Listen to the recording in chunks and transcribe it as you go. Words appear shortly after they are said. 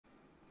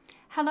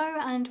Hello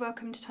and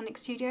welcome to Tonic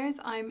Studios.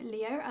 I'm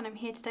Leo and I'm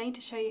here today to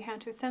show you how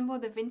to assemble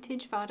the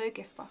Vintage Vardo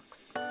gift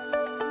box.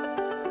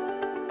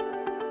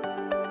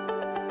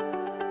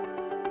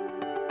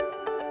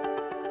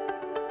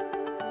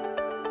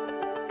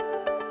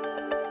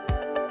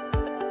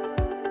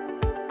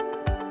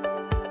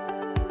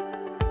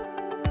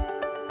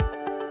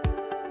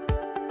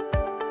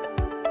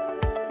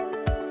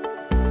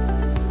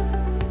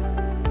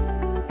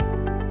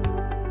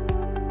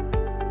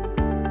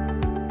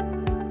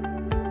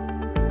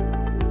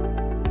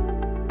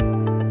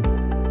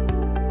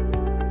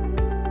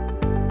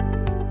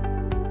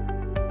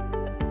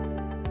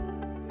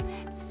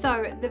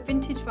 So the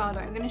Vintage Vardo,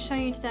 I'm going to show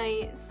you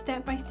today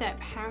step by step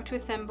how to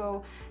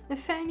assemble the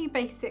fairly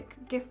basic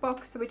gift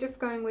box. So we're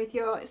just going with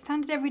your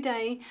standard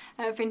everyday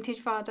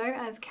Vintage Vardo,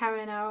 as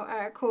Karen and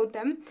I called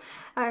them.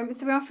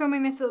 So we are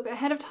filming this a little bit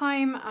ahead of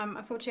time.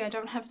 Unfortunately I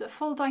don't have the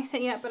full die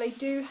set yet, but I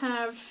do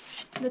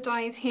have the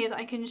dies here that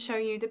I can show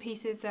you the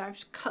pieces that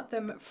I've cut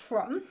them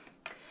from.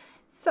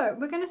 So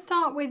we're going to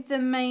start with the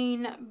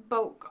main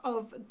bulk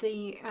of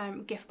the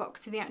gift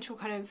box, so the actual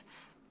kind of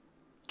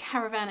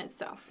caravan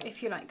itself,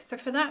 if you like. So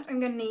for that I'm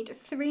going to need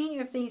 3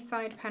 of these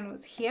side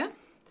panels here.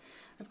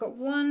 I've got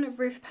 1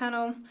 roof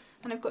panel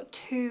and I've got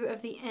 2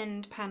 of the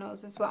end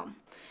panels as well.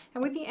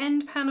 And with the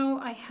end panel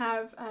I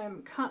have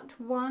cut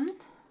one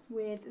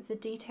with the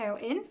detail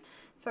in.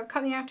 So I've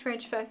cut the outer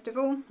edge first of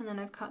all, and then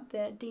I've cut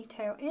the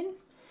detail in.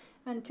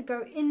 And to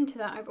go into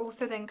that I've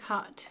also then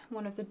cut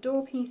one of the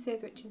door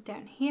pieces, which is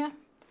down here.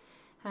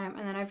 And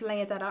then I've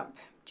layered that up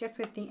just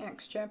with the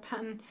extra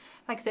pattern.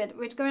 Like I said,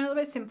 we're going a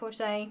little bit simple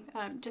today,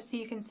 just so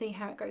you can see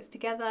how it goes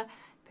together,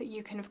 but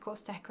you can of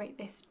course decorate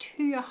this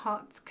to your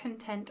heart's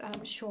content, and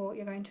I'm sure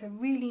you're going to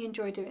really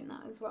enjoy doing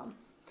that as well.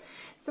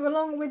 So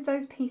along with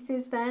those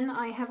pieces then,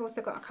 I have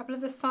also got a couple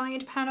of the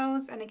side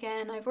panels, and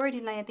again I've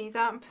already layered these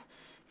up,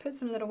 put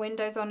some little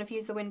windows on. I've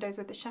used the windows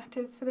with the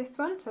shutters for this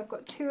one, so I've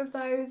got 2 of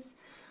those.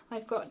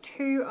 I've got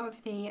 2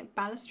 of the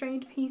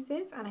balustrade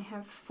pieces, and I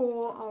have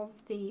 4 of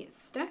the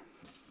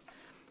steps.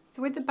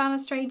 So with the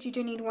balustrades you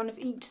do need 1 of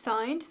each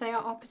side. They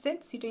are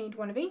opposites, you do need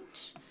 1 of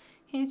each.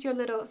 Here's your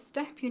little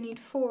step, you need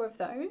 4 of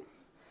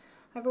those.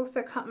 I've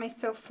also cut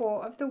myself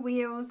 4 of the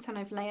wheels and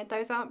I've layered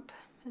those up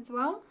as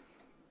well.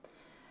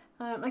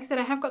 Like I said,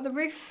 I have got the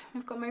roof,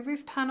 I've got my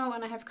roof panel,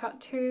 and I have cut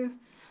 2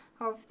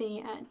 of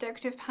the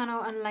decorative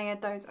panel and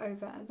layered those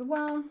over as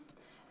well.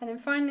 And then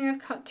finally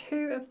I've cut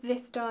 2 of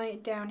this die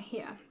down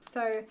here.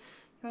 So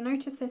you'll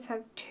notice this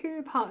has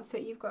 2 parts to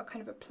it. You've got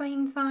kind of a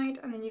plain side,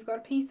 and then you've got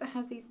a piece that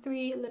has these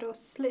 3 little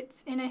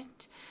slits in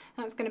it,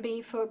 and that's going to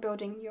be for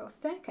building your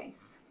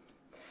staircase.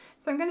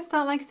 So I'm going to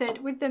start, like I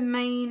said, with the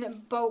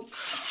main bulk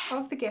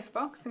of the gift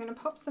box. I'm going to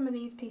pop some of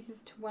these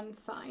pieces to one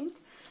side.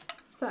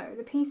 So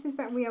the pieces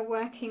that we are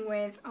working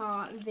with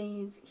are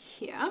these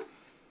here.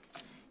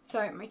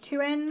 So my 2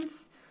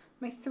 ends,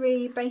 my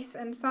 3 base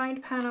and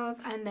side panels,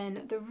 and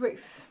then the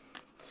roof.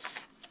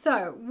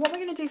 So what we're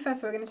going to do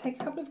first, we're going to take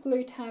a couple of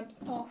glue tabs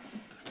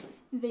off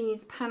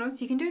these panels.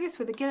 So you can do this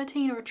with a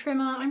guillotine or a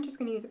trimmer. I'm just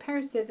going to use a pair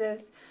of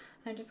scissors.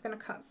 I'm just going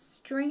to cut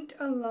straight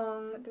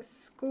along the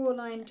score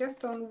line,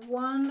 just on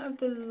one of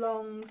the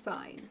long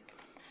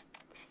sides.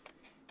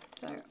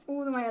 So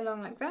all the way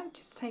along like that,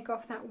 just take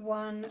off that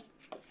one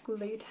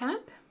glue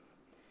tab.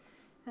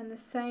 And the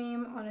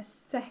same on a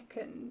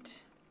second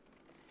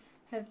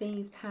of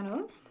these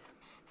panels.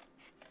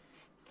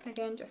 So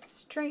again,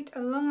 just straight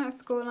along that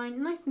score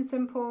line, nice and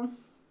simple.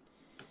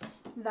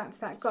 That's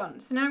that gone.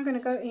 So now I'm going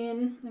to go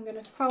in, I'm going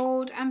to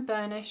fold and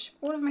burnish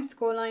all of my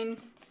score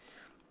lines.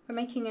 We're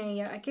making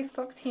a gift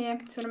box here,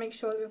 so we want to make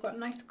sure that we've got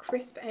nice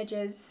crisp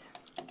edges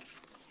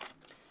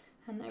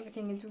and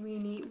everything is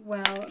really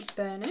well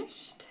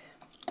burnished.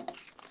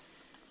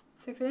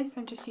 So for this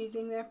I'm just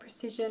using the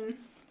Precision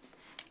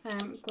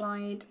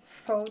Glide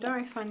folder.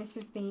 I find this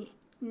is the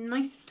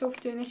nicest tool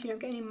for doing this. You don't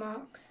get any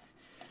marks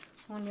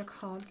on your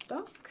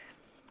cardstock.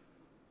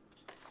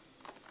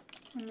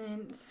 And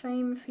then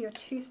same for your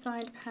 2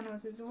 side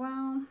panels as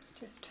well.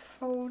 Just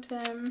fold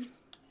them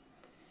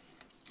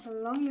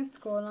along your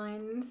score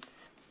lines.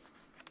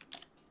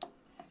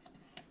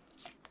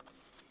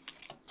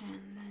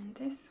 And then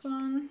this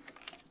one.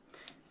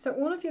 So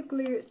all of your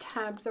glue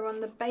tabs are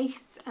on the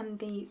base and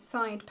the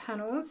side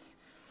panels,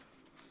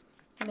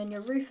 and then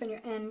your roof and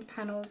your end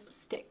panels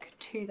stick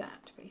to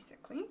that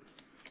basically.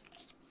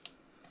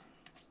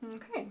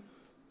 Okay.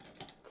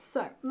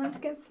 So let's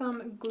get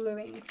some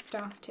gluing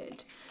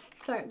started.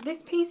 So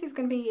this piece is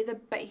going to be the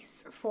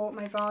base for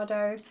my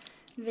Vardo.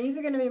 These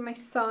are going to be my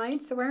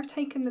sides. So where I've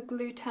taken the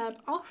glue tab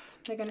off,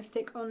 they're going to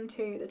stick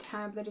onto the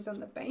tab that is on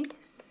the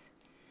base.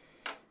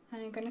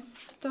 And I'm going to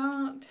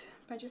start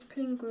by just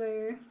putting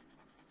glue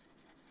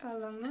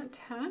along that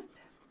tab.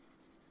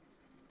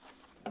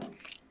 I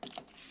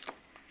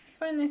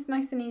find this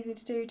nice and easy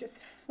to do, just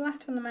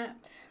flat on the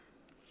mat.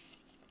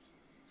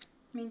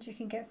 Means you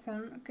can get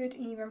some good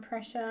even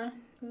pressure,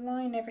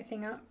 line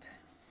everything up,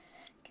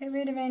 get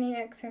rid of any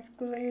excess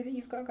glue that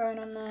you've got going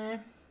on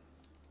there,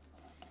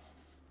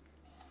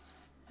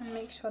 and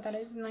make sure that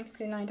it's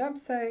nicely lined up.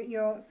 So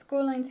your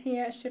score lines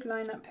here should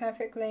line up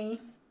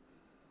perfectly.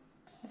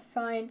 The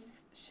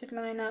sides should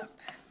line up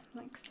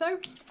like so.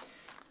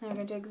 And I'm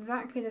going to do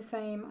exactly the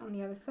same on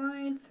the other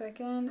side. So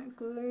again,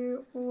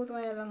 glue all the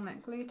way along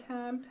that glue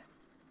tab.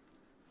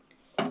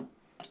 And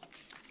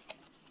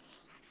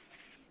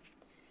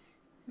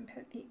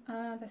put the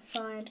other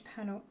side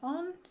panel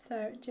on.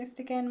 So just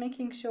again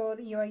making sure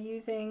that you are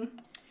using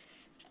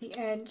the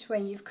edge where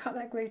you've cut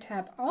that glue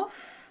tab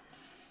off.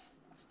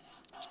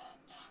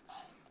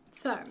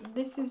 So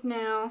this is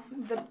now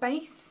the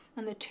base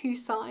and the two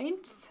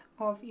sides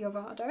of your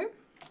Vardo.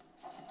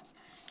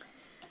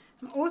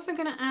 I'm also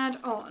going to add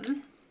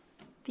on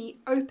the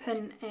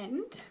open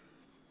end.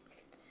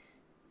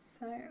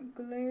 So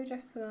glue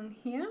just along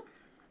here.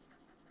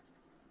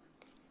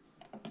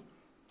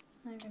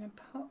 I'm going to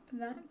pop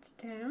that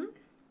down.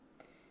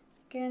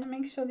 Again,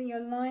 make sure that you're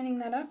lining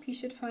that up. You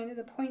should find that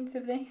the points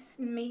of this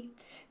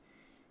meet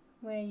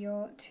where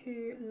your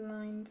two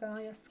lines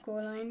are, your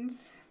score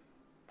lines,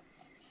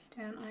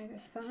 down either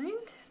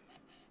side.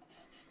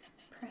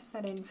 Press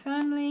that in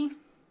firmly,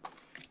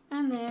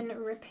 and then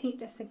repeat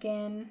this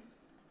again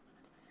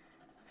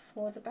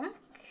for the back.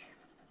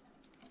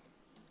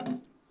 So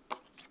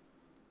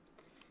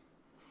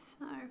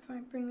if I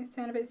bring this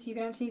down a bit so you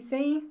can actually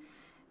see,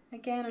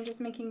 again I'm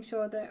just making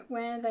sure that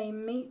where they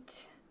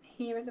meet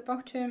here at the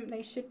bottom,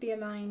 they should be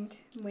aligned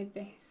with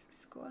this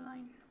score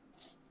line.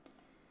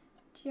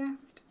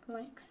 Just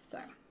like so.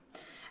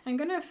 I'm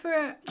going to,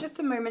 for just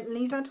a moment,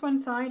 leave that to one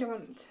side. I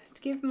want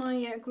to give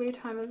my glue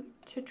time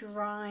to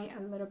dry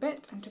a little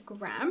bit and to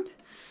grab.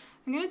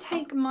 I'm going to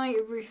take my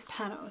roof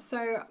panel.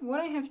 So what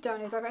I have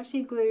done is I've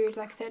actually glued,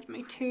 like I said,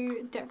 my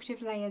two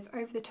decorative layers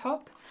over the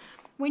top.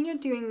 When you're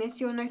doing this,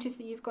 you'll notice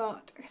that you've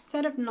got a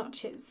set of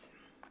notches,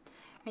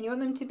 and you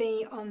want them to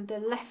be on the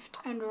left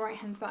and right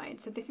hand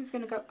side. So this is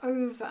going to go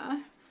over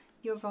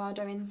your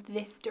Vardo in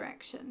this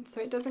direction.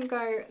 So it doesn't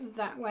go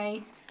that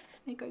way.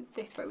 It goes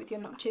this way with your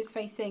notches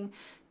facing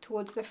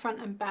towards the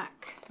front and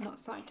back, not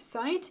side to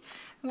side.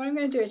 And what I'm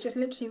going to do is just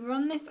literally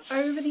run this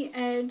over the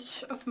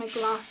edge of my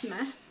glass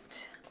mat.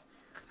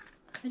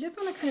 I just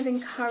want to kind of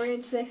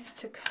encourage this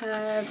to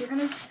curve. You're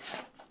kind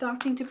of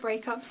starting to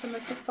break up some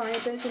of the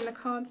fibres in the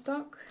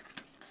cardstock.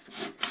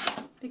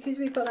 Because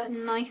we've got that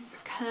nice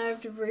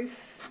curved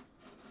roof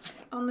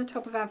on the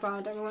top of our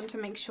Vardo, we want to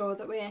make sure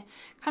that we're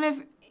kind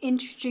of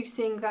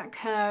introducing that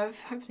curve,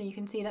 hopefully you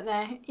can see that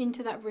there,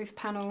 into that roof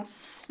panel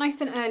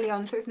nice and early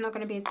on, so it's not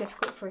going to be as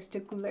difficult for us to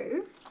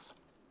glue.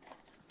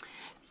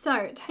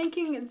 So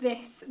taking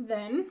this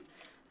then,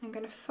 I'm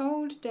going to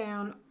fold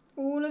down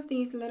all of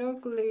these little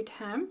glue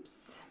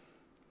tabs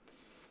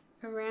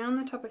around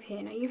the top of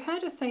here. Now you've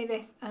heard us say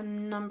this a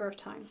number of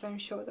times, I'm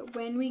sure, that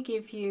when we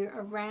give you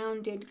a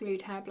rounded glue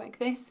tab like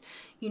this,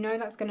 you know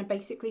that's going to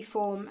basically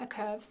form a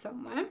curve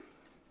somewhere.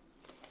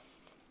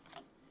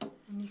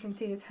 And you can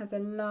see this has a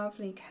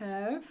lovely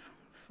curve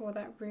for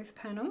that roof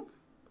panel.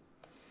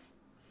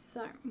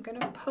 So I'm going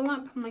to pull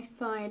up my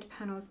side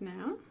panels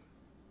now.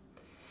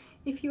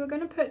 If you were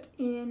going to put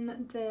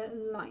in the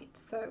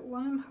lights, so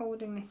while I'm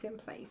holding this in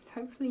place,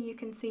 hopefully you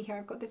can see here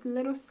I've got this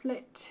little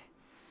slit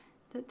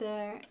that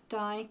the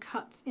die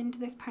cuts into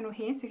this panel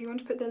here. So if you want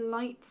to put the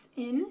lights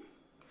in,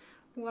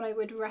 what I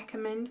would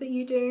recommend that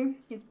you do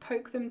is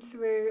poke them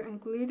through and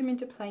glue them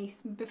into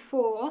place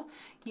before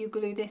you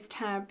glue this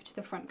tab to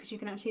the front, because you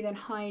can actually then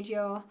hide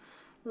your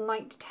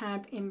light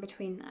tab in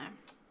between there.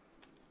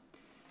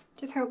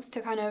 Just helps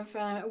to kind of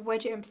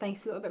wedge it in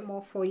place a little bit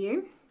more for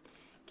you.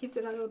 Gives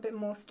it a little bit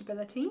more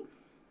stability.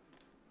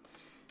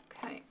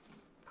 Okay,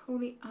 pull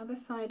the other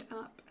side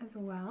up as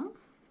well.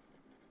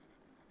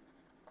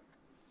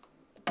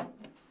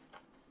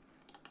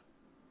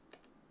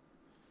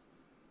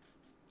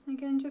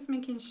 Again, just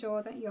making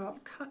sure that your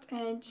cut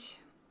edge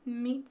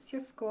meets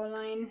your score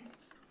line.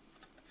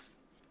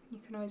 You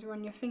can always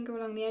run your finger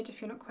along the edge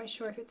if you're not quite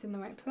sure if it's in the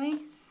right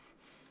place.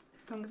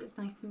 As long as it's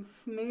nice and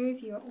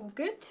smooth, you're all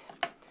good.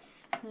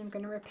 And I'm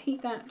going to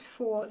repeat that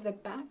for the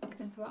back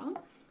as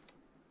well.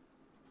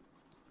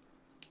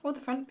 Or the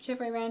front,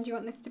 whichever way around you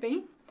want this to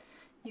be.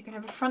 You can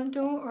have a front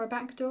door or a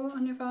back door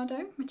on your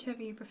Vardo,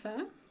 whichever you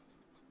prefer.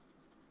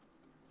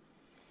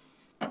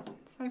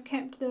 So I've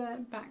kept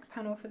the back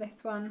panel for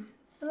this one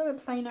a little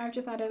bit plainer. I've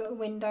just added a little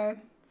window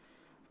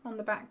on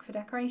the back for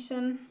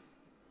decoration.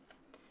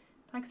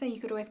 Like I say, you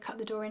could always cut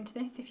the door into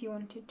this if you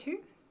wanted to,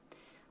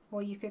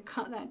 or you could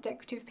cut that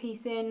decorative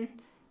piece in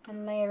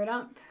and layer it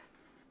up.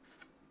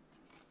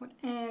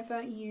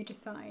 Whatever you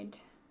decide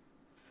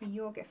for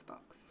your gift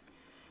box.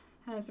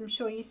 As I'm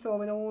sure you saw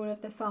with all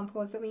of the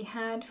samples that we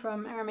had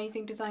from our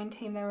amazing design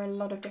team, there are a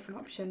lot of different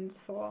options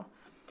for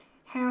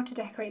how to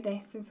decorate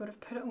this and sort of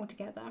put it all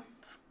together.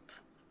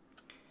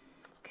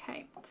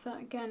 Okay, so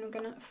again, I'm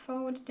going to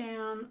fold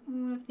down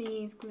all of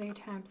these glue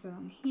tabs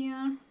along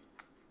here.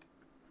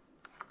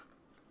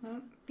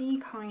 Well, be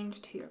kind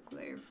to your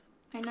glue.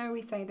 I know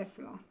we say this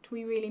a lot,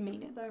 we really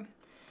mean it though.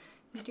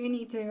 You do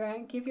need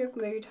to give your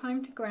glue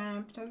time to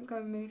grab, don't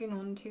go moving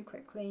on too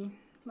quickly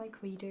like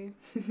we do.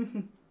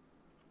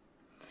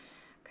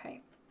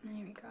 Okay,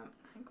 There we go.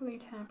 That glue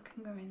tab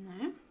can go in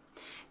there.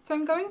 So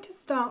I'm going to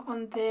start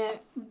on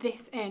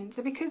this end.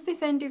 So because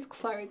this end is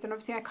closed and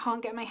obviously I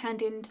can't get my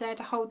hand into there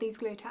to hold these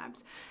glue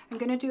tabs, I'm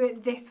going to do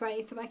it this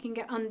way so that I can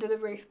get under the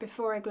roof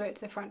before I glue it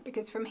to the front,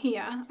 because from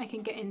here I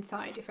can get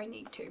inside if I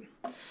need to.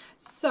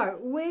 So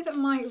with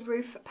my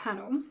roof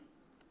panel,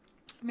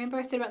 remember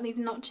I said about these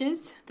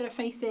notches that are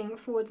facing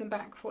forwards and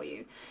back for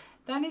you?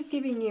 That is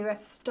giving you a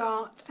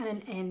start and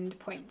an end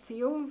point. So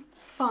you'll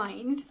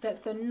find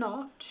that the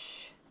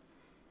notch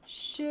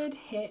should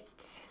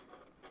hit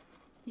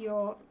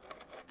your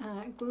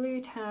glue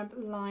tab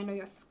line or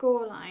your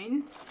score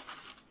line.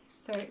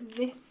 So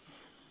this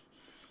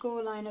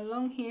score line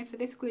along here for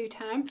this glue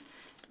tab,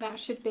 that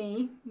should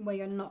be where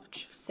your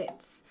notch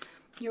sits.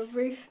 Your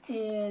roof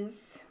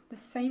is the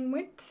same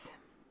width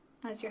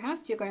as your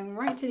house. You're going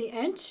right to the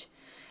edge,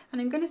 and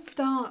I'm going to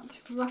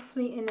start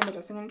roughly in the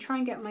middle. So I'm going to try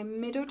and get my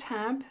middle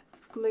tab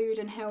glued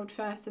and held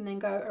first and then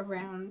go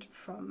around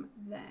from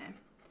there.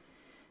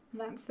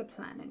 That's the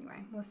plan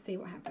anyway. We'll see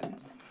what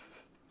happens.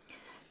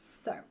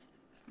 So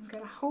I'm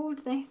going to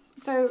hold this.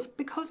 So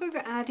because we've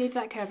added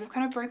that curve, we've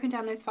kind of broken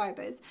down those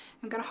fibres,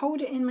 I'm going to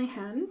hold it in my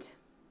hand.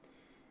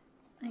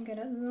 I'm going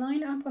to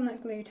line it up on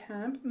that glue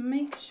tab,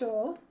 make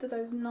sure that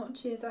those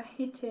notches are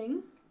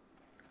hitting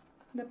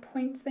the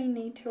points they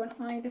need to on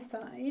either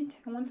side.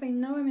 And once I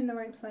know I'm in the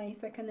right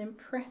place, I can then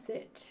press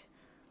it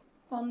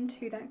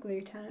onto that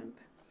glue tab.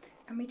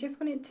 And we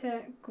just want it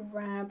to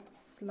grab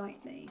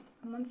slightly.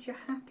 And once you're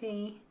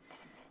happy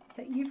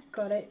that you've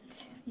got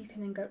it, you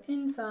can then go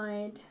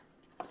inside,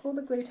 pull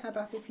the glue tab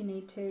up if you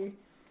need to,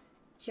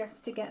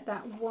 just to get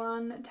that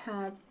one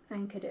tab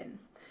anchored in.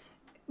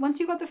 Once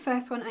you've got the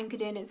first one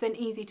anchored in, it's then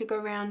easy to go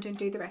around and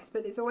do the rest,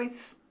 but it's always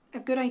a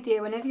good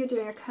idea whenever you're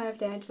doing a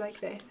curved edge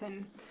like this,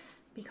 and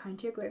be kind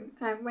to your glue,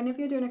 whenever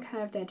you're doing a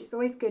curved edge, it's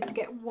always good to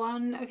get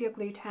one of your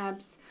glue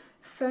tabs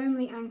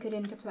firmly anchored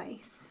into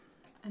place,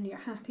 and you're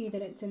happy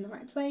that it's in the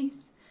right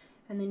place,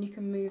 and then you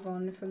can move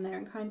on from there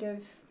and kind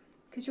of,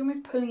 because you're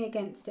almost pulling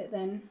against it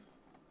then,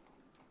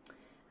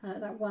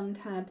 that one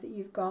tab that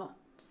you've got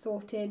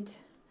sorted,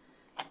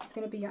 it's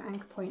going to be your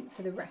anchor point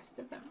for the rest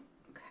of them.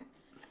 Okay,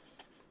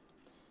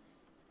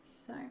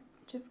 so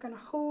just going to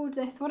hold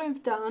this. What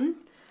I've done,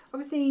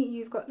 obviously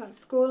you've got that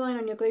score line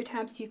on your glue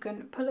tab, so you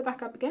can pull it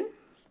back up again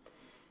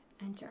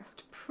and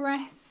just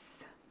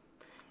press,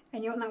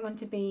 and you want that one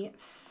to be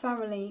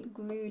thoroughly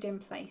glued in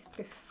place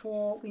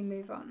before we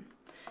move on.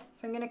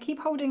 So I'm going to keep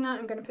holding that.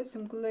 I'm going to put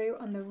some glue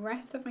on the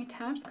rest of my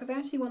tabs because I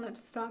actually want that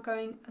to start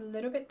going a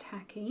little bit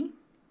tacky.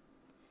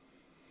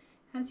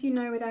 As you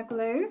know with our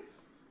glue,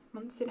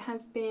 once it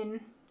has been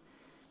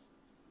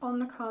on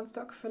the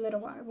cardstock for a little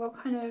while, we'll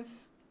kind of,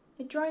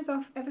 it dries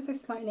off ever so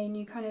slightly and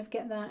you kind of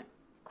get that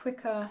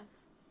quicker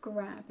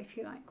grab, if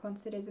you like,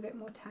 once it is a bit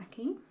more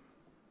tacky.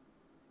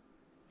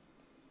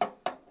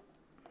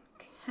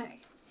 Okay,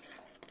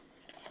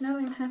 so now that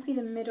I'm happy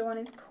the middle one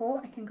is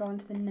caught, I can go on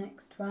to the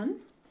next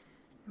one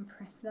and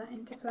press that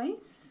into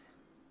place.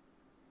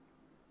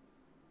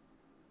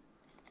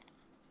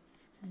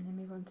 And then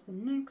move on to the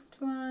next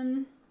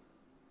one.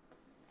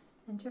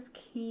 And just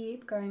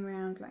keep going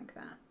around like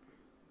that.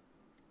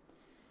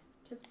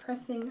 Just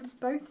pressing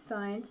both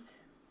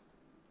sides.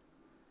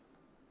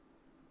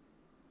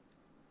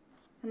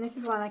 And this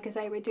is why, like I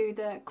say, we do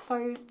the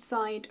closed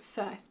side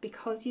first,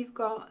 because you've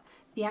got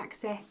the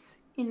access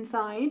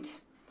inside.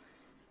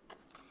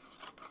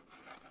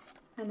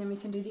 And then we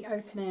can do the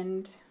open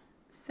end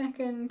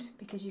second,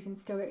 because you can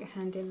still get your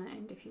hand in that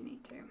end if you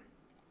need to.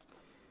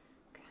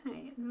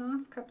 Okay,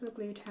 last couple of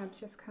glue tabs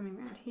just coming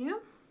around here.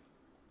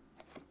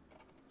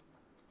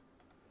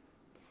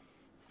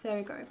 So there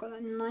we go, I've got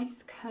that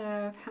nice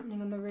curve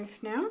happening on the roof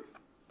now.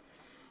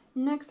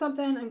 Next up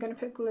then, I'm going to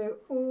put glue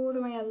all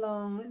the way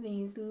along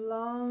these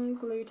long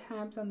glue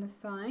tabs on the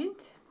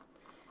side.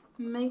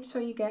 Make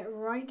sure you get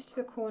right to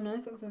the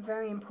corners, that's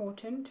very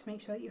important, to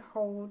make sure that you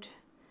hold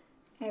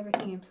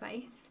everything in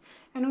place.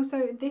 And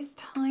also this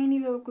tiny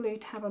little glue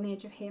tab on the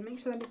edge of here, make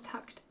sure that is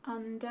tucked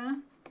under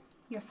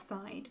your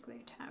side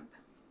glue tab.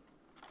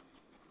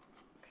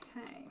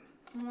 Okay,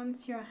 and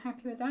once you're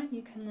happy with that,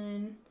 you can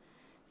then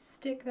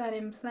stick that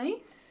in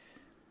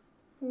place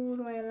all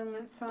the way along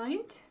that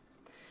side.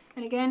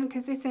 And again,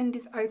 because this end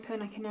is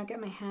open, I can now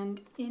get my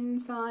hand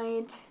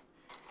inside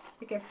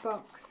the gift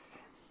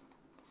box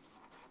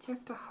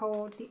just to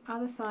hold the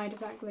other side of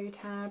that glue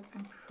tab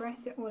and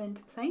press it all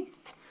into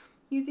place,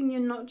 using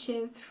your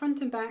notches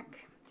front and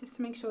back just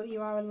to make sure that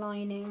you are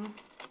aligning,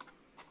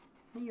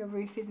 that your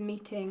roof is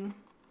meeting.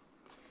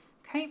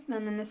 Okay,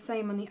 and then the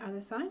same on the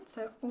other side,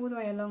 so all the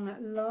way along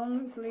that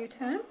long glue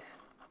tab.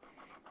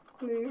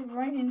 Glue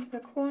right into the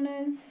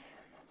corners.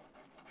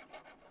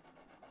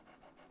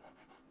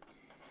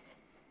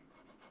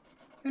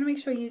 You want to make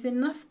sure you use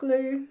enough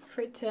glue for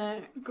it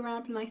to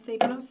grab nicely,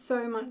 but not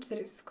so much that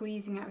it's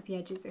squeezing out of the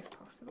edges if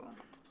possible.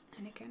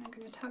 And again, I'm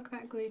going to tuck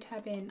that glue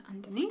tab in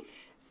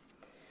underneath.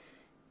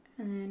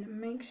 And then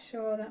make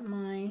sure that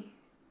my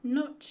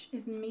notch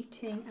is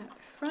meeting at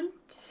the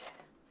front.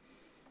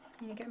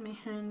 I'm going to get my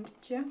hand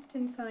just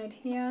inside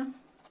here.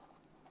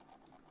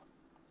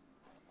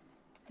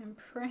 and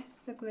press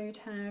the glue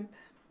tab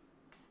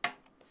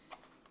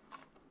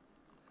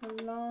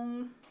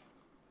along,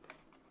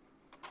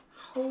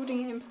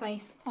 holding it in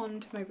place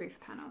onto my roof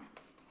panel.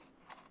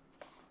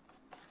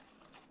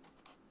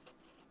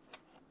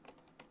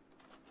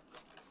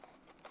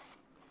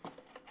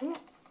 Oh,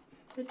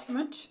 a bit too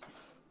much.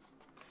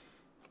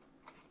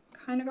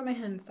 Kind of got my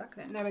hand stuck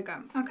then. There we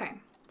go. Okay,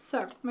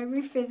 so my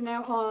roof is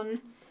now on.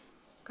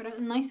 Got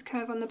a nice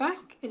curve on the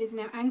back. It is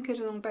now anchored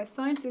along both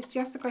sides, so it's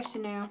just a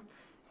question now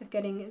of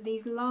getting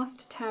these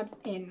last tabs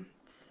in.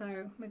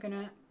 So we're going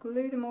to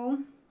glue them all.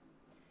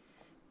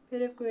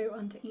 Bit of glue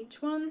onto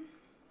each one.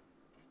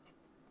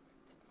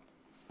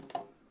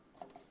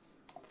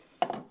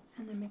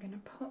 And then we're going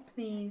to pop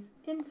these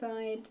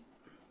inside.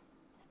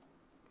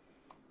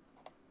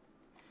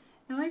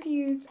 Now I've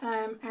used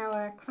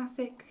our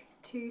classic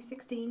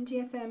 216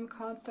 GSM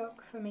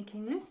cardstock for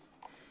making this.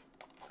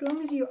 As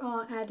long as you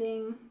are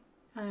adding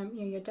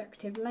your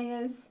decorative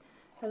layers,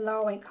 the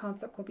lower weight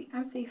cardstock will be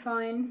absolutely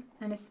fine,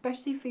 and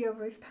especially for your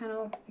roof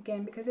panel,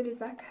 again, because it is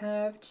that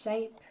curved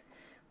shape,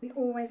 we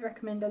always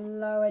recommend a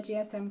lower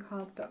GSM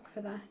cardstock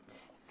for that,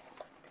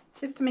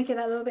 just to make it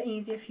a little bit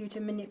easier for you to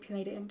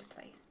manipulate it into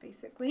place.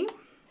 Basically,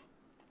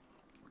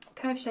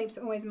 curved shapes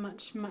are always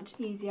much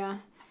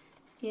easier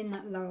in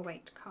that lower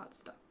weight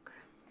cardstock.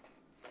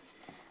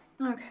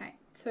 Okay,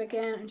 so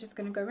again, I'm just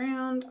going to go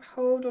around,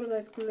 hold all of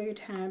those glue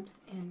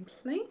tabs in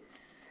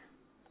place.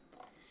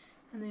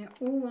 And they are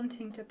all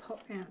wanting to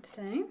pop out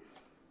today.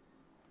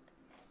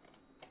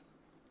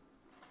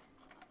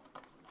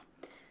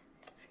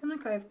 I feel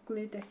like I've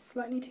glued this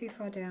slightly too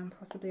far down,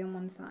 possibly on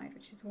one side,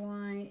 which is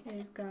why it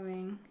is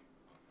going.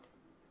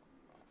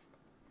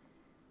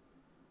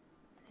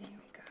 There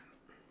we go.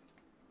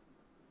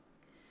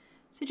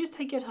 So just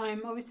take your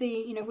time.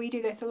 Obviously, you know, we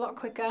do this a lot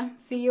quicker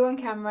for you on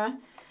camera.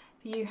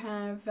 You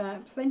have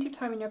plenty of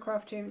time in your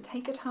craft room.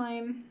 Take your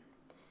time.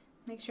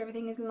 Make sure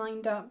everything is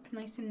lined up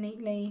nice and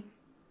neatly.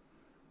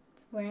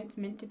 Where it's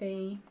meant to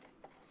be.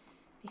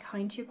 Be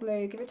kind to your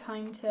glue, give it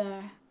time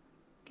to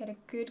get a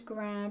good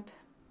grab.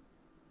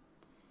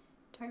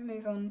 Don't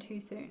move on too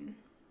soon.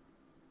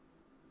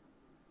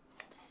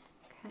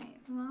 Okay,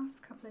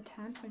 last couple of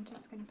tabs, I'm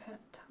just going to put a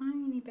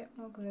tiny bit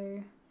more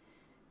glue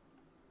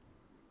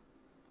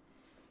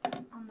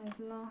on those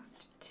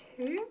last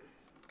two.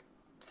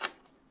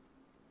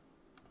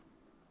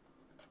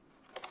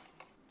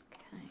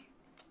 Okay,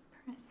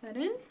 press that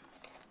in.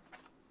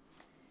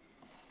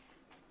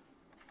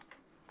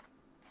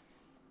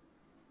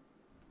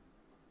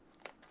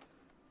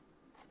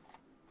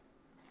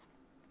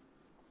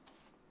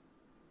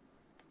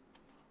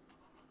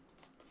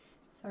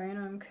 Sorry, I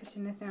know I'm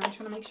cutting this out. I'm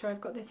trying to make sure I've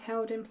got this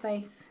held in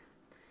place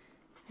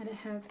and it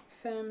has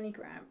firmly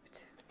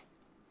grabbed.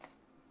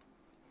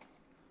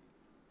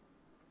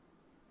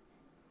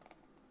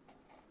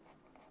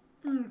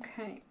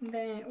 Okay,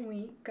 there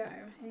we go.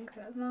 I think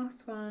that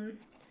last one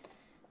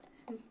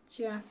has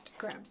just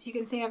grabbed. So you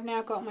can see I've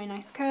now got my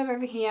nice curve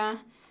over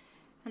here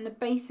and the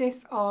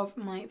basis of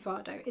my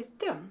Vardo is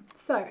done.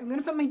 So I'm going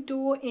to put my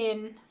door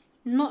in,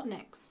 not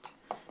next,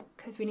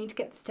 because we need to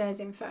get the stairs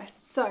in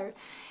first. So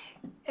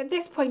at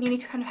this point you need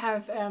to kind of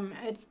have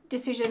a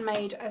decision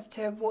made as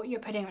to what you're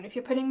putting on. If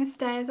you're putting the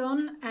stairs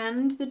on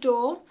and the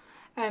door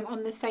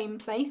on the same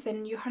place,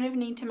 then you kind of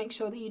need to make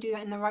sure that you do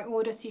that in the right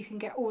order so you can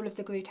get all of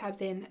the glue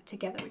tabs in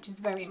together, which is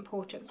very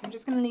important. So I'm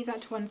just going to leave that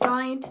to one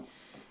side.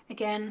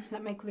 Again,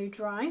 let my glue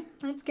dry.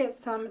 Let's get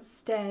some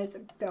stairs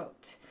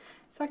built.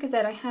 So like I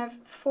said, I have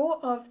 4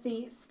 of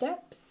the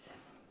steps.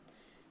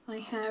 I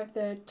have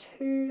the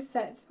 2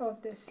 sets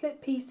of the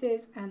slip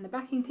pieces and the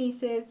backing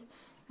pieces,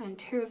 and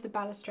 2 of the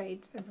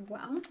balustrades as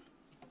well.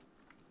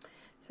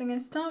 So I'm going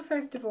to start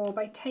first of all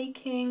by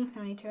taking,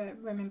 I need to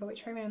remember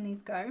which way around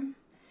these go.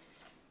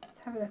 Let's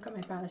have a look at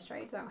my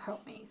balustrade, that'll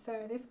help me.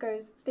 So this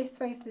goes this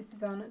way, so this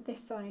is on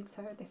this side,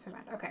 so this way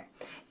around. Okay,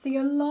 so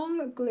your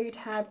long glue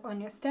tab on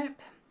your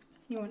step,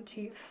 you want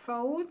to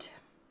fold.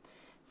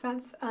 So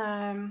that's,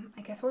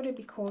 I guess what would it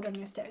be called on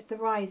your step? It's the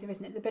riser,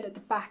 isn't it? The bit at the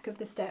back of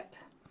the step,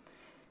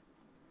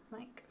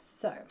 like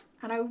so.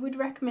 And I would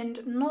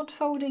recommend not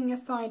folding your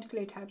side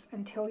glue tabs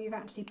until you've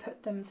actually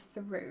put them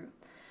through,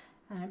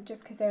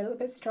 just because they're a little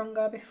bit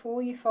stronger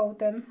before you fold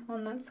them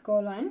on that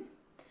score line.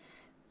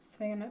 So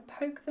we're going to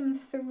poke them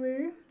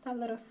through that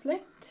little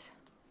slit,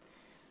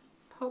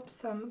 pop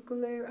some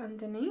glue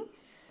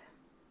underneath,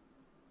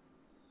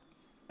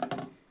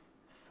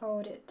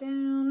 fold it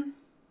down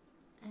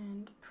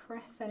and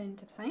press that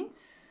into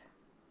place.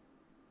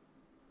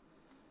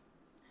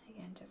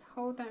 Again, just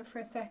hold that for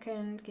a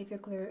second, give your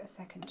glue a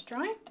second to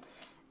dry,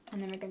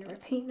 and then we're going to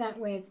repeat that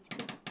with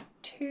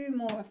 2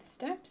 more of the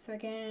steps. So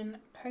again,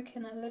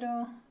 poking that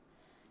little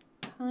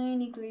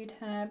tiny glue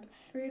tab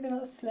through the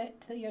little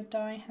slit that your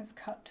die has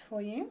cut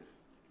for you.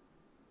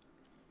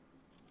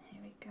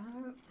 Here we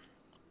go.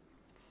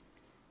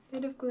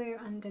 Bit of glue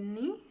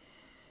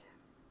underneath,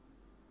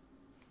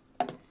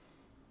 and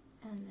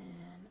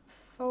then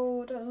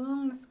fold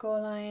along the score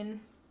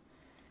line.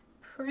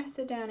 Press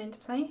it down into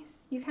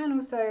place. You can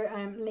also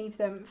leave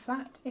them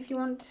flat if you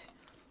want,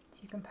 So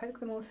you can poke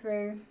them all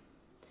through.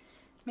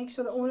 Make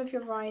sure that all of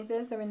your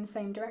risers are in the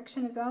same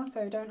direction as well,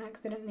 so don't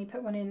accidentally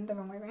put one in the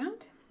wrong way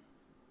around.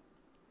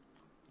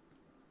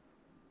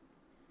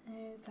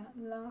 There's that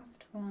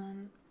last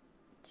one,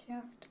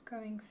 just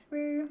going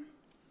through.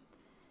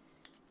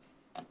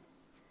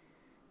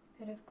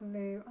 Bit of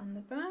glue on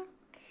the back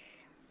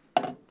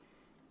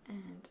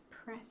and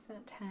press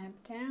that tab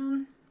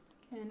down,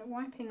 and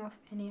wiping off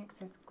any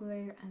excess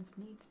glue as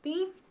needs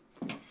be.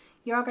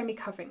 You are going to be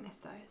covering this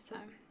though, so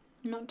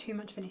not too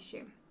much of an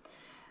issue.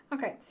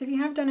 Okay, so if you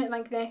have done it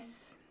like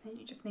this, then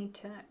you just need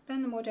to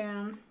bend them all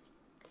down.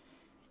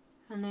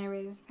 And there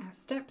is our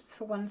steps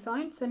for one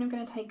side. So then I'm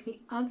going to take the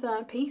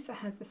other piece that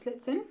has the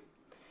slits in, and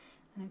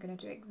I'm going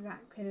to do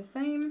exactly the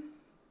same.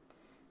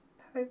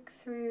 Poke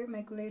through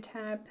my glue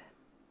tab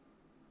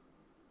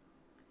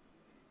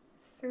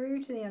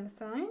through to the other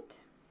side.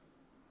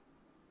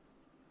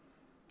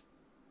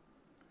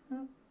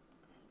 Oh,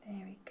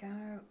 there we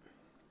go.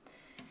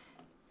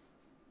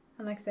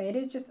 And like I say, it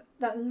is just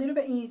that little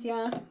bit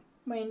easier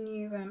when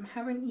you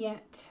haven't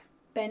yet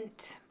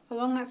bent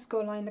along that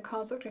score line. The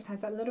cardstock just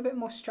has that little bit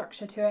more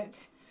structure to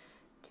it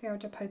to be able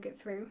to poke it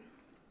through.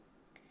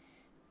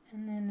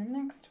 And then the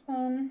next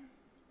one.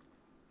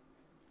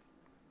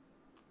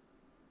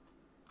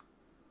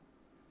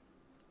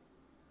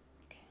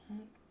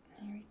 Okay,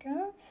 there we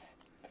go.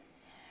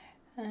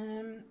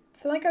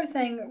 So like I was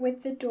saying,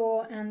 with the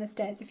door and the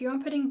stairs, if you are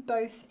putting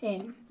both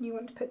in, you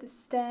want to put the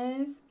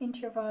stairs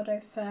into your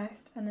Vardo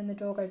first and then the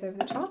door goes over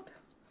the top.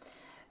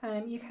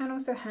 You can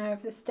also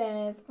have the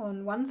stairs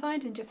on one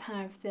side and just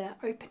have the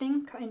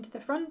opening cut into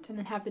the front and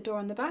then have the door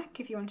on the back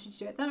if you wanted to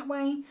do it that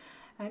way.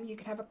 You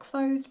could have a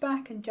closed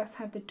back and just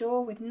have the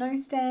door with no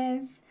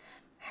stairs.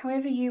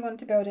 However you want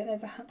to build it,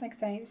 there's, like I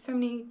say, so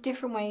many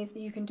different ways that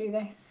you can do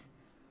this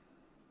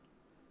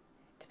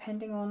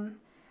depending on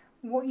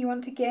what you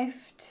want to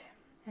gift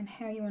and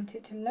how you want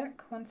it to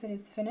look once it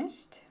is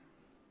finished.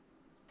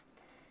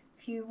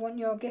 If you want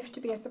your gift to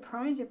be a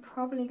surprise, you're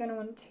probably going to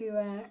want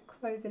to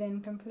close it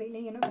in completely.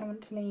 You're not going to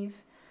want to leave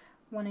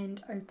one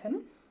end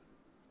open.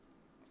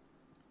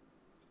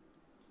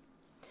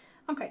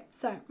 Okay,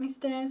 so my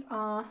stairs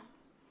are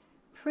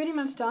pretty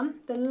much done.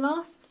 The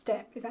last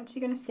step is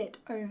actually going to sit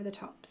over the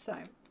top. So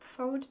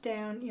fold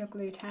down your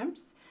glue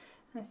tabs.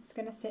 This is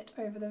going to sit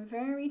over the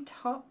very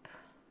top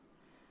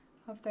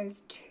of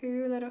those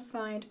two little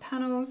side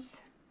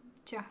panels,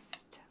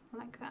 just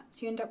like that.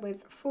 So you end up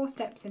with 4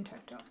 steps in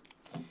total.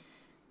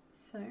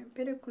 So a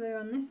bit of glue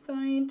on this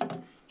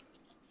side.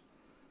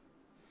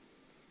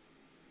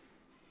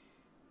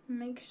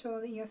 Make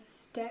sure that your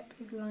step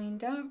is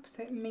lined up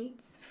so it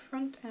meets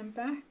front and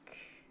back.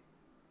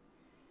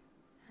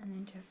 And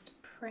then just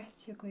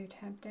press your glue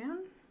tab down.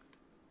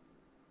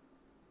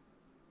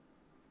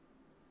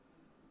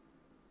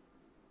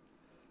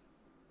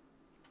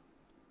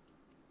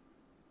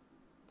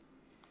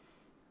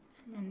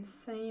 And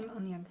same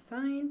on the other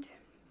side.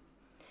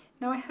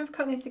 Now I have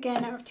cut this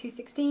again out of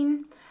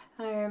 216.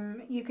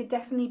 You could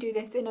definitely do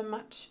this in a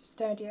much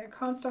sturdier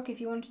cardstock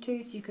if you wanted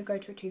to, so you could go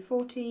to a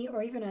 240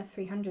 or even a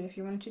 300 if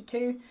you wanted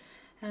to,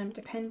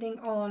 depending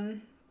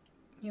on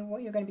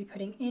what you're going to be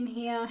putting in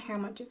here, how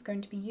much it's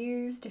going to be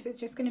used. If it's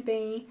just going to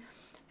be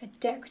a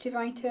decorative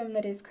item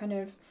that is kind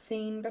of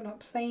seen but not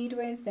played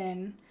with,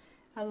 then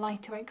a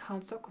lighter weight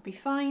cardstock will be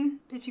fine.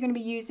 But if you're going to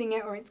be using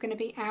it, or it's going to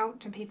be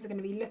out and people are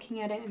going to be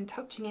looking at it and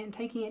touching it and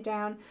taking it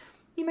down,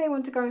 you may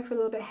want to go for a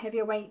little bit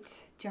heavier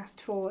weight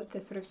just for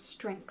the sort of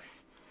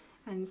strength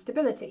and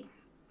stability.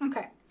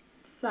 Okay,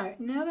 so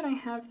now that I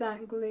have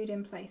that glued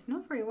in place,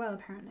 not very well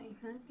apparently,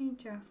 let me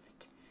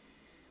just,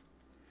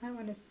 that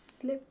one has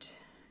slipped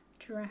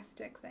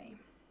drastically.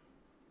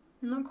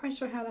 I'm not quite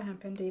sure how that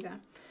happened either.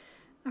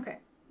 Okay,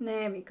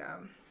 there we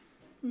go.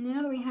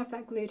 Now that we have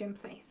that glued in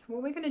place,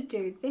 what we're going to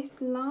do,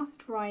 this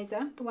last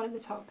riser, the one at the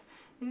top,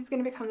 this is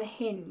going to become the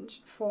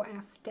hinge for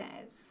our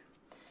stairs.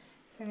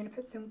 So I'm going to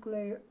put some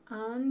glue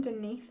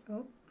underneath.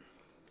 Oh,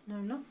 no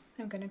I'm not.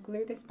 I'm going to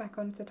glue this back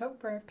onto the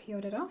top where I've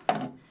peeled it off.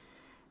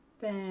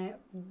 Bear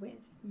with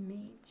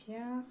me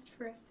just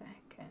for a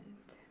second.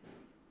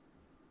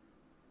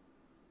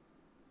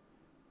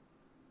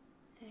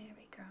 There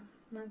we go.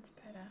 That's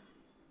better.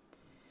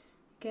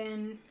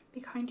 Again, be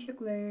kind to your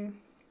glue.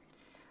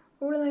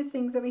 All of those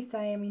things that we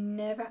say and we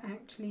never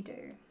actually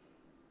do.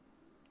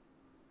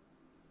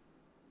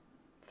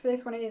 For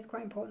this one it is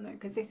quite important though,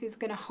 because this is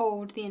going to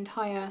hold the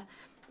entire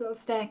little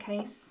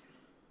staircase.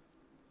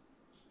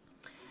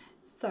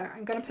 So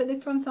I'm going to put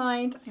this one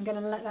side, I'm going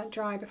to let that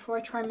dry before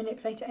I try and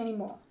manipulate it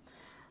anymore.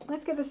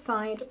 Let's get the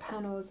side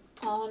panels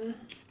on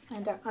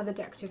and our other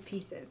decorative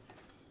pieces.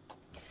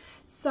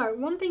 So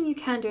one thing you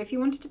can do, if you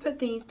wanted to put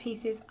these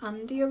pieces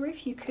under your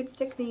roof, you could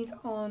stick these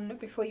on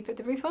before you put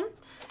the roof on.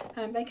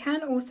 They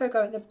can also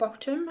go at the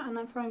bottom, and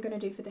that's what I'm going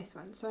to do for this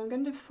one. So I'm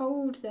going to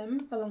fold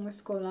them along the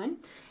score line.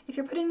 If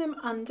you're putting them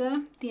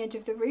under the edge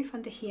of the roof,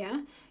 under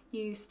here,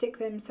 you stick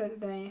them so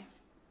that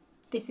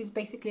this is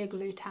basically a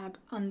glue tab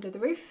under the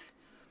roof.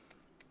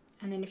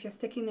 And then if you're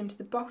sticking them to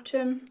the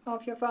bottom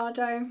of your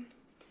Vardo,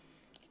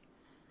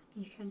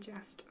 you can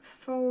just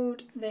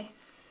fold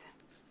this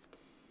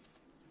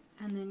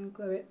and then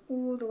glue it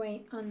all the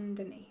way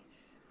underneath.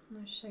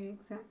 I'll show you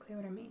exactly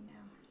what I mean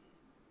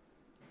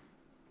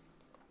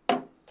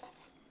now.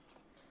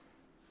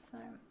 So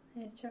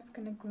it's just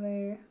going to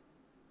glue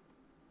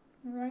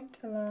right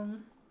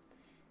along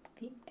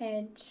the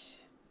edge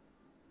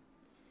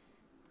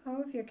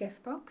of your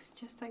gift box,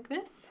 just like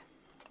this.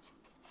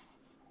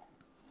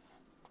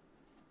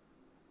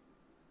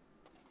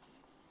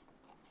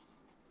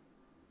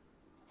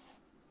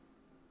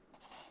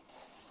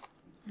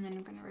 And then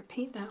I'm going to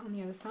repeat that on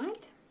the other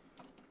side.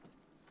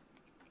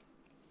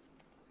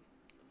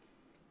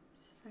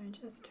 So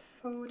just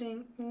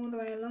folding all the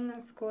way along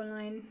that score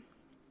line.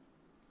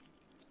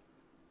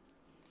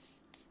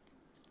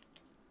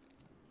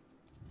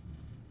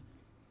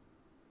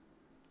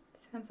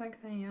 Sounds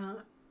like they are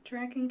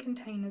dragging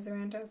containers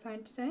around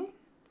outside today.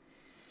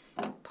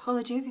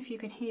 Apologies if you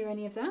can hear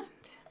any of that.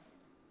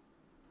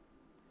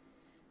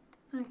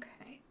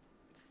 Okay,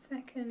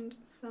 second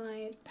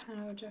side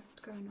panel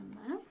just going on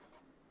there.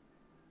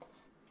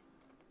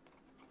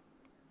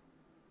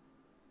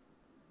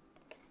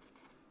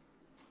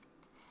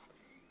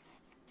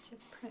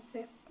 Just press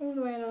it all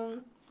the way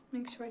along,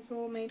 make sure it's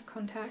all made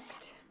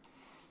contact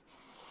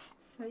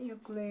so that your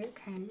glue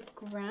can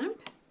grab.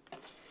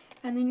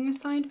 And then your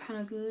side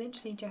panels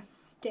literally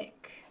just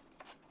stick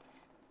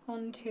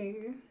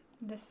onto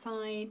the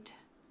side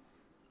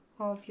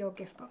of your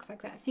gift box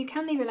like that. So you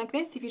can leave it like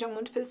this if you don't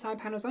want to put the side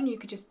panels on. You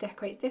could just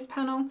decorate this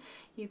panel,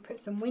 you could put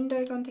some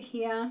windows onto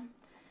here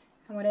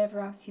and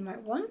whatever else you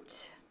might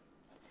want.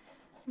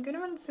 I'm going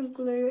to run some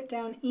glue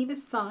down either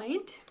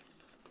side,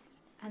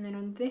 and then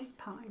on this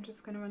part I'm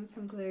just going to run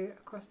some glue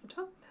across the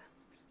top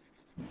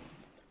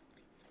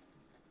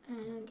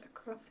and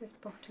across this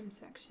bottom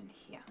section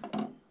here.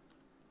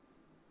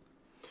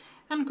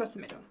 And across the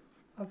middle,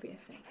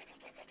 obviously.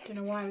 Don't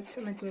know why I was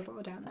putting my glue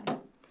bottle down there.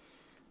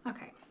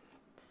 Okay,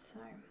 so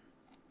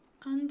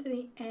under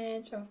the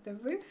edge of the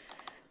roof,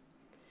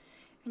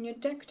 and your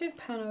decorative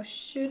panel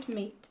should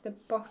meet the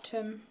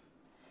bottom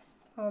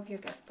of your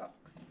gift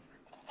box.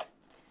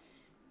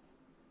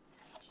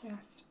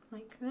 Just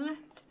like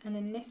that, and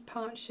then this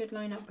part should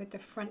line up with the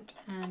front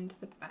and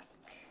the back.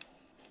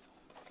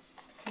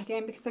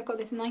 Again, because I've got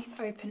this nice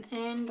open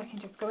end, I can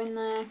just go in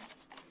there,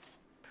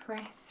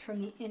 press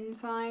from the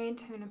inside.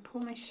 I'm going to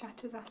pull my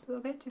shutters up a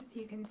little bit just so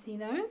you can see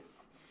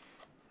those.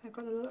 So I've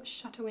got the little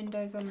shutter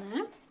windows on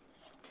there.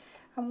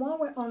 And while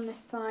we're on this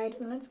side,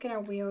 let's get our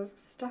wheels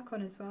stuck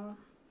on as well.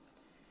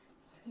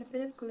 Put a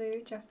bit of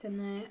glue just in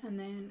there, and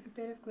then a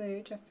bit of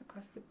glue just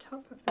across the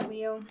top of the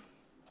wheel,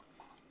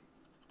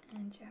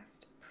 and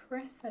just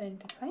press that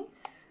into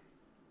place.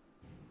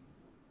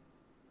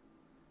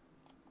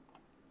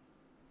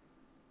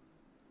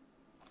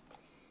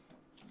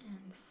 And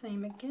the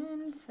same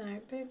again, so a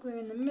bit of glue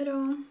in the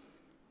middle, and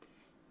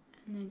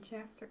then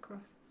just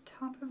across the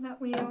top of that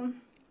wheel.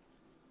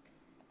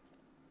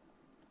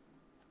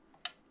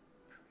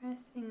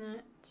 Pressing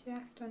that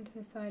just onto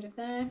the side of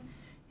there.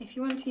 If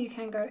you want to, you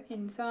can go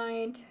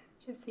inside,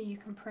 just so you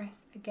can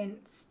press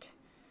against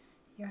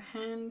your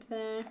hand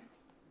there.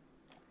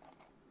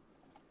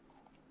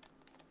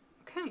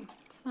 Okay,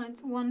 so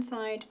it's one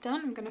side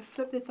done. I'm going to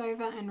flip this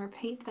over and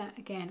repeat that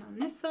again on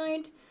this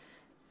side.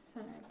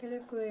 So a bit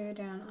of glue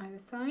down either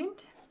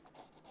side.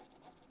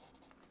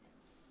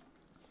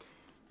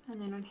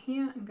 And then on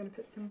here, I'm going to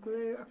put some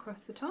glue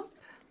across the top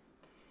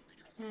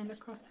and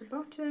across the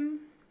bottom,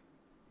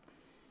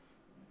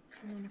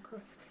 and then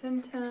across the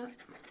center.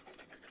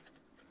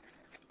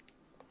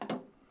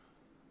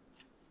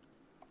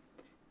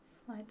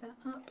 Slide that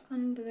up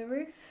under the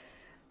roof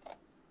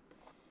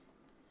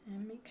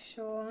and make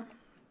sure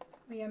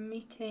we are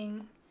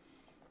meeting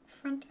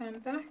front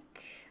and back.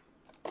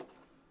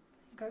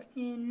 Go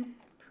in,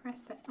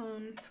 press that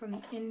on from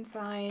the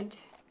inside,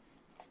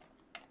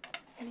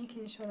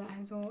 making sure that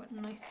has all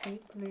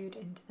nicely glued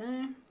into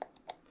there.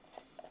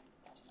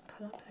 Just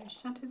pull up those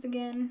shutters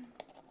again.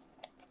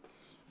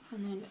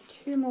 And then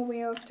 2 more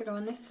wheels to go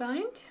on this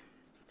side.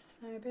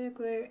 So a bit of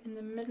glue in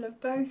the middle of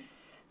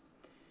both,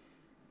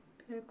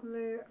 a bit of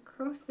glue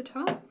across the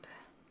top,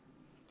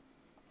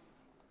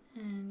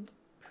 and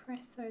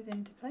press those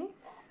into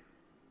place.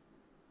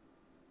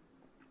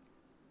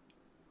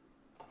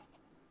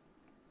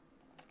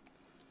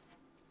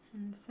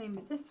 And the same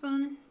with this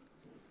one,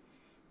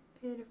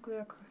 bit of glue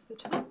across the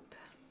top.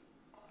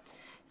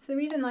 So the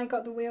reason I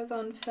got the wheels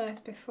on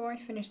first before I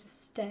finished the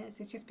stairs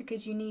is just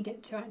because you need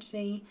it to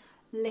actually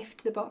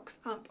lift the box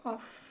up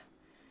off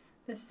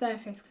the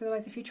surface, because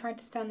otherwise if you tried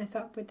to stand this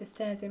up with the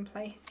stairs in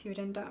place, you would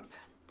end up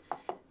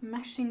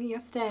mashing your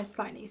stairs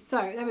slightly.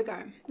 So there we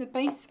go, the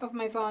base of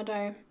my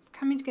Vardo is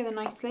coming together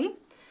nicely.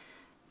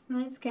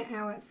 Let's get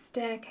our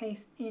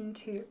staircase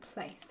into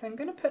place. So I'm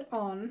going to put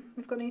on,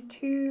 we've got these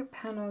 2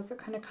 panels that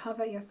kind of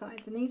cover your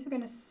sides, and these are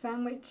going to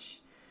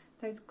sandwich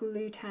those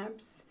glue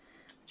tabs,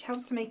 which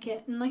helps to make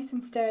it nice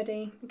and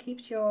sturdy. It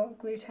keeps your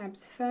glue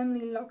tabs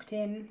firmly locked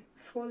in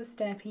for the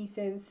stair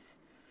pieces,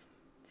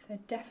 so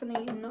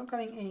definitely not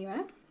going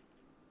anywhere.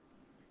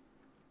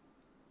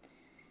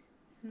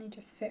 and they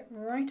just fit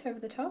right over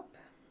the top.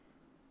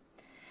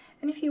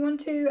 And if you want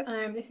to,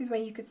 this is where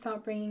you could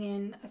start bringing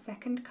in a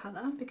second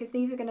colour, because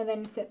these are going to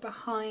then sit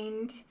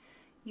behind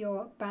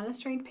your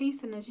balustrade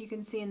piece. And as you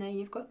can see in there,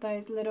 you've got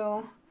those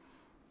little,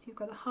 so you've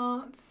got the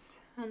hearts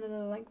and the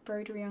little like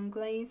broderie on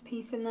glaze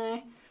piece in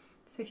there.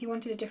 So if you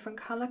wanted a different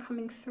colour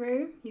coming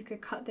through, you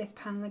could cut this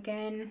panel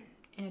again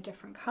in a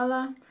different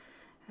colour.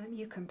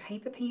 You can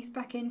paper piece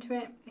back into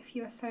it if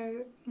you are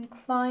so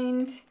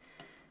inclined.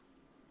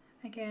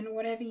 Again,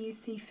 whatever you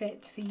see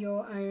fit for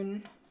your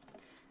own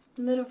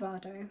little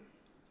Vardo.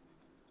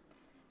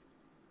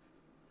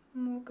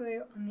 More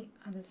glue on the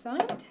other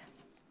side.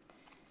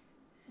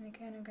 And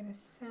again, I'm going to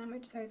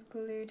sandwich those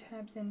glue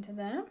tabs into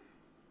there.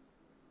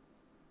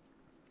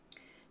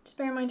 Just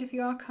bear in mind, if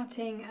you are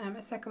cutting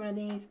a second one of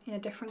these in a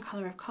different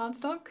colour of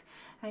cardstock,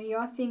 you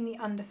are seeing the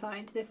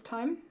underside this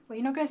time. Well,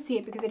 you're not going to see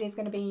it because it is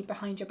going to be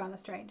behind your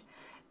balustrade.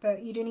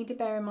 But you do need to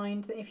bear in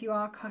mind that if you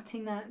are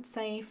cutting that,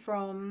 say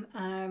from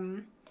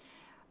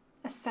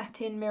a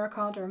satin mirror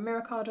card or a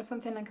mirror card or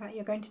something like that,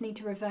 you're going to need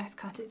to reverse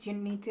cut it. So you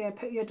need to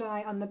put your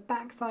die on the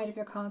back side of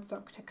your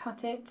cardstock to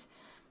cut it,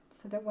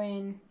 so that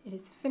when it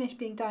is finished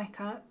being die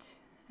cut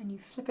and you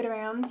flip it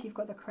around, you've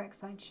got the correct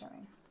side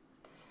showing.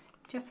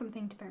 Just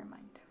something to bear in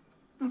mind.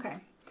 Okay,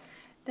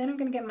 then I'm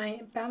going to get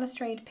my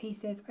balustrade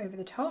pieces over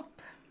the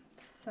top.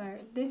 So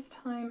this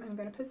time I'm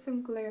going to put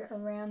some glue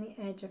around the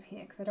edge of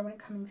here because I don't want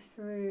it coming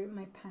through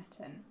my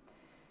pattern.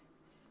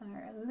 So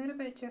a little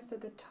bit just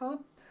at the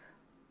top,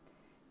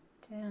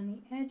 down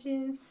the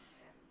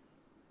edges.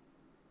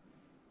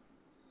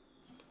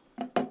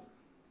 And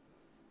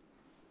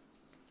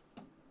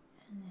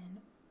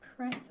then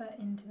press that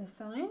into the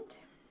side.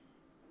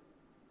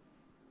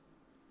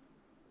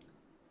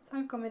 So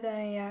I've gone with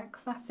a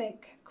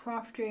classic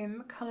craft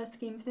room colour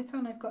scheme for this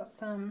one. I've got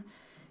some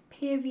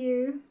Peer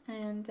View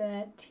and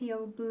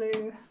teal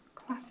blue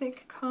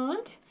classic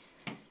card.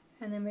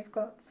 And then we've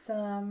got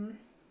some,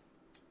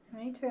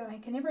 I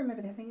can never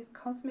remember, I think it's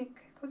Cosmic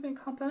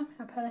Copper,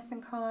 a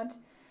pearlescent card,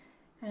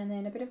 and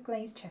then a bit of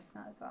glazed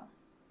chestnut as well.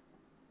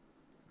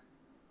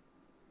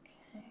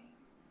 Okay,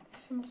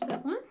 finish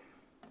that one,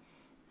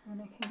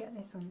 and I can get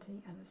this onto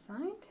the other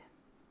side.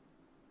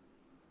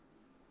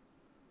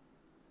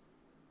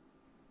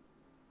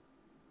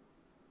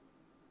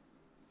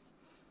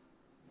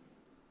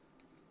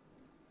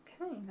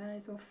 Okay, that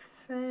is all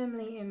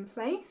firmly in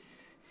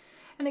place.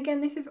 And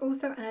again, this is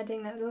also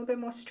adding that little bit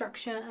more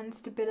structure and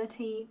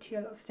stability to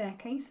your little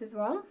staircase as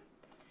well.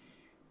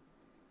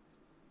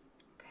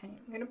 Okay,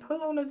 I'm going to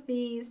pull all of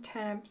these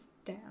tabs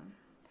down.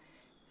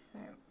 So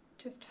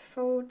just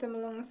fold them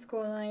along the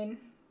score line,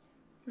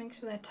 make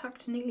sure they're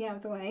tucked neatly out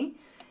of the way.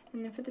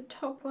 And then for the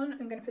top one,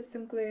 I'm going to put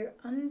some glue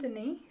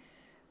underneath.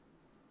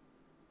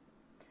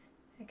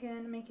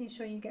 Again, making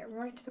sure you get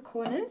right to the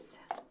corners.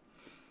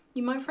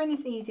 You might find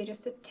this easier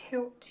just to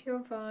tilt your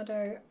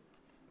Vardo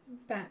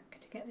back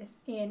to get this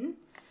in,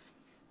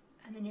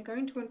 and then you're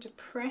going to want to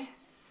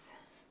press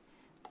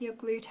your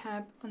glue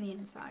tab on the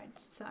inside.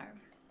 So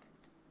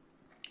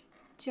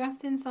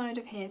just inside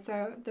of here,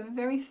 so the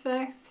very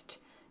first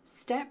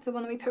step, the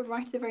one that we put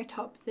right at the very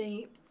top,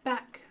 the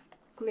back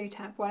glue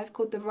tab, what I've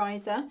called the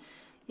riser,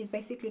 is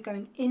basically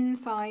going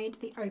inside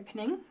the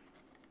opening.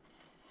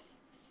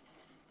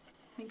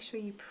 Make sure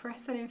you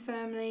press that in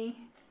firmly.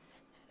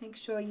 Make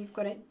sure you've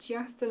got it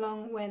just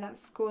along where that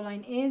score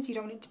line is. You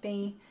don't want it to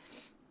be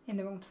in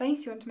the wrong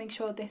place. You want to make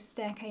sure this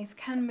staircase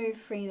can move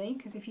freely,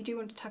 because if you do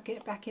want to tuck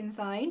it back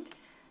inside,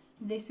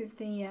 this is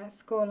the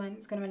score line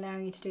that's going to allow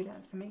you to do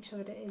that. So make sure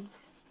that it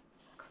is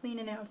clean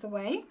and out of the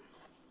way.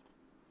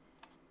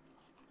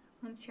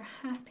 Once you're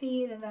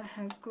happy that that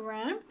has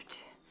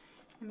grabbed,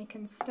 then we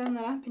can stand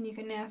that up, and you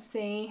can now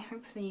see,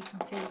 hopefully you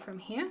can see from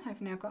here,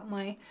 I've now got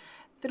my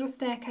little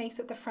staircase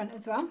at the front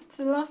as well.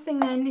 So the last thing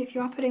then, if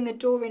you are putting the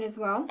door in as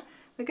well,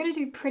 we're going to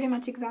do pretty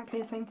much exactly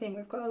the same thing.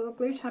 We've got a little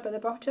glue tab at the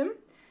bottom.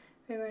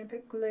 We're going to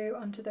put glue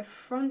onto the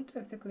front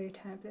of the glue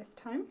tab this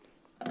time.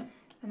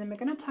 And then we're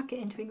going to tuck it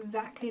into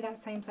exactly that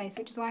same place,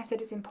 which is why I said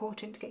it's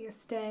important to get your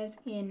stairs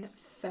in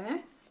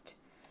first.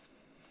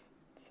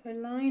 So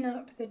line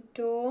up the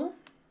door,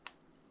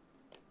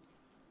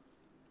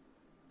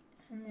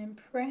 and then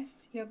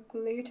press your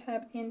glue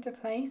tab into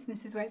place. And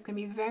this is where it's going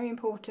to be very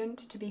important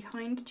to be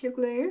kind to your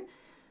glue.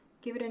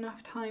 Give it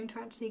enough time to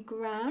actually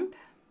grab.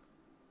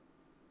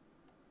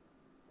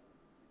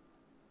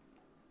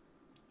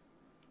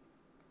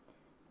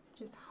 So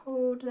just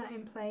hold that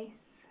in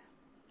place.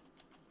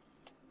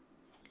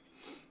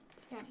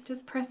 So yeah,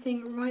 just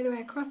pressing right the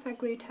way across that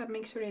glue tab,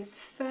 make sure it is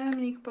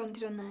firmly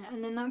bonded on there,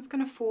 and then that's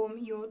going to form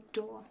your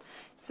door.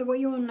 So what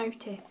you'll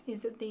notice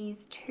is that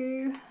these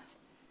two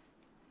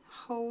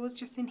holes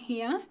just in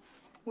here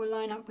will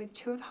line up with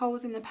two of the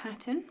holes in the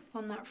pattern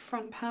on that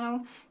front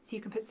panel, so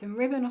you can put some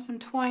ribbon or some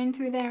twine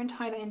through there and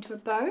tie that into a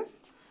bow.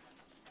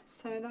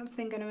 So that's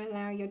then going to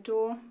allow your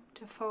door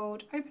to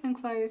fold open and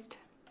closed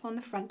on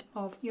the front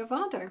of your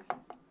Vardo.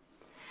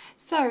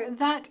 So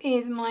that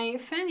is my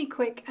fairly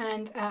quick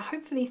and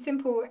hopefully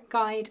simple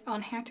guide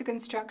on how to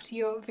construct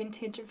your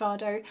vintage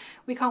Vardo.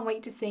 We can't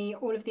wait to see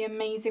all of the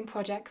amazing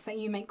projects that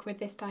you make with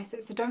this die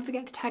set. So don't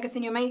forget to tag us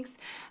in your makes,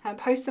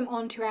 post them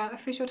onto our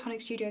official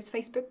Tonic Studios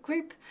Facebook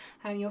group.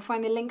 You'll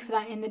find the link for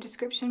that in the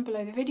description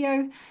below the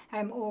video,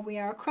 or we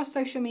are across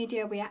social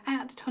media. We are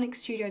at Tonic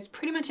Studios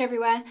pretty much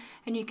everywhere,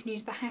 and you can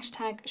use the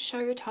hashtag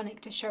 #ShowYourTonic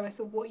to show us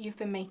what you've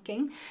been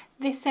making.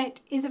 This set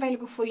is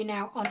available for you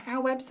now on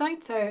our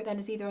website, so that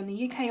is either on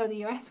the UK or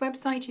the US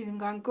website. You can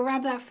go and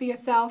grab that for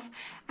yourself,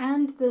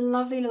 and the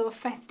lovely little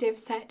festive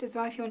set as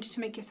well if you wanted to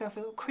make yourself a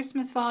little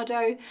Christmas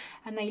Vardo,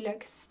 and they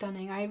look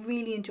stunning. I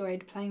really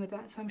enjoyed playing with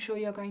that, so I'm sure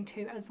you're going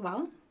to as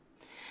well.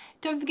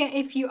 Don't forget,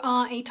 if you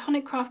are a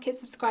Tonic Craft Kit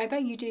subscriber,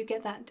 you do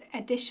get that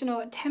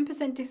additional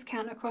 10%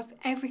 discount across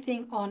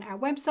everything on our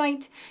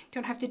website. You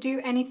don't have to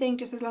do anything,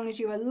 just as long as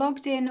you are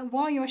logged in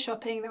while you're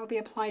shopping. That will be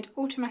applied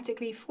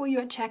automatically for you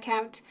at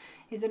checkout.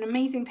 It's an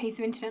amazing piece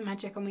of internet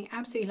magic, and we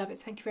absolutely love it.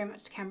 So thank you very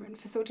much to Cameron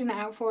for sorting that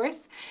out for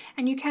us.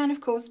 And you can,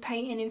 of course,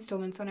 pay in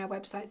instalments on our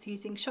website, so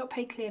using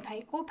ShopPay,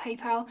 ClearPay or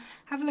PayPal.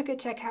 Have a look at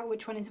checkout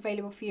which one is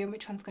available for you and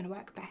which one's going to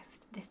work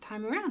best this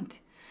time around.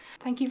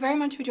 Thank you very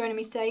much for joining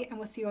me today, and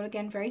we'll see you all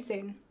again very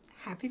soon.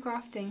 Happy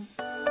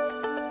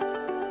crafting!